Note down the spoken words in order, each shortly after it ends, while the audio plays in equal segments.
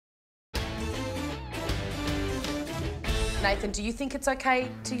Nathan, do you think it's okay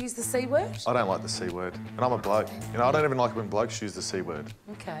to use the C word? I don't like the C word, and I'm a bloke. You know, I don't even like when blokes use the C word.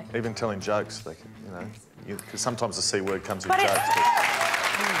 Okay. Even telling jokes, they can, you know, because sometimes the C word comes in jokes. But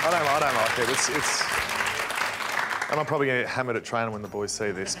I don't like it. It's. And I'm probably going to get hammered at training when the boys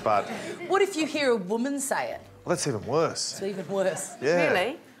see this, but... What if you hear a woman say it? Well, that's even worse. It's even worse. Yeah.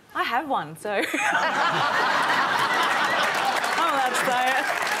 Really? I have one, so... I'm allowed to say it.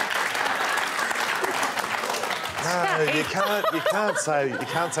 No, you can't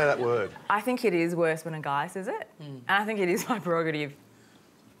say that word. I think it is worse when a guy says it, and I think it is my prerogative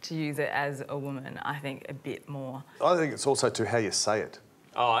to use it as a woman. I think a bit more. I think it's also to how you say it.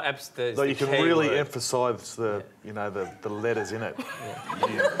 Oh, absolutely. So you can really emphasise the, you know, the letters in it. Yeah.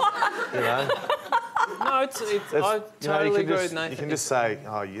 You know. No, I totally agree with Nathan. You can just say,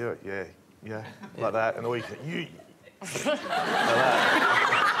 oh, yeah, like that, and or you can, like that.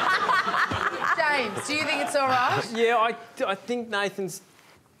 James, do you think it's all right? Yeah, I think Nathan's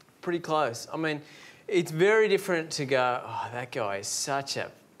pretty close. I mean, it's very different to go, oh, that guy is such a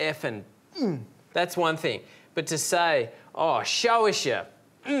effing... That's one thing. But to say, oh, show us your...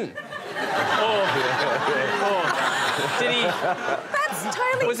 Or, did he... That's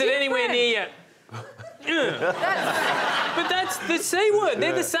totally Was it anywhere near you? But that's the C word.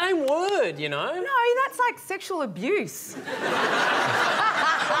 They're the same word, you know? No, that's like sexual abuse.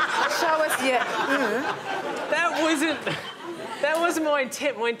 Show us your... That wasn't my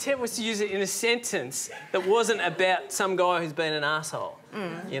intent. My intent was to use it in a sentence that wasn't about some guy who's been an asshole,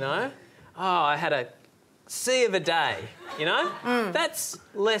 you know? Oh, I had a C of a day, you know? That's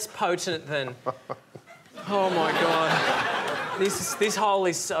less potent than... Oh, my God. This hole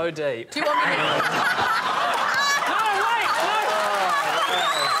is so deep. Do you want me to... No, wait,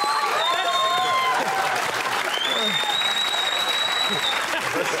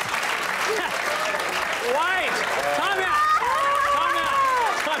 no! Wait! Time out!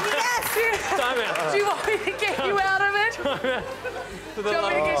 Do you want me to get you out of it? Time out. Do you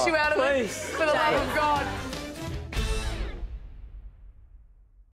want me to get you out of it? Please. For the love of God.